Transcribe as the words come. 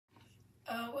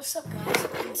What's up, guys?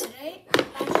 And today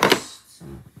I just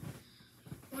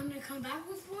wanted to come back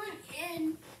with one,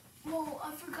 and well,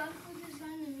 I forgot to put this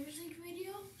guy in the music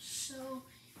video, so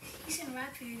he's gonna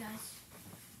rap for you guys.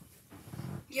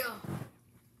 Yo,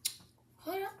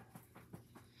 hold up,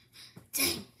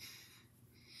 dang.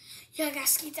 Yo, I got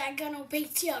skate that gun on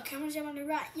bait. Yo, cameras on the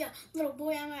right. Yo, little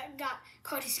boy, I got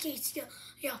Cardi skates.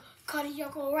 Yo, Cardi, yo,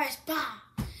 go rest. Bah.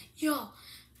 Yo,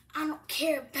 I don't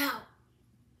care about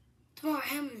tomorrow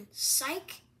Hamlin.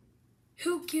 Psych.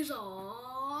 Who gives a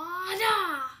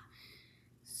da?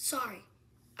 Sorry,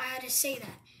 I had to say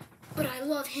that, but I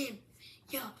love him.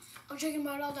 Yo, I'm talking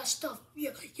about all that stuff.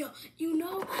 Yo, you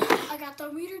know, I got the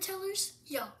reader tellers.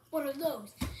 Yo, what are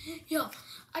those? Yo,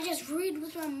 I just read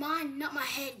with my mind, not my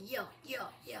head. Yo.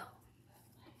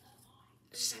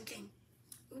 It's the same thing.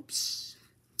 Oops.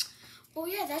 Well,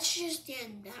 yeah, that's just the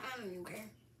end. I don't even care.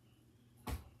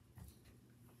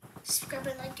 Subscribe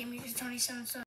and like, give me 27 subs.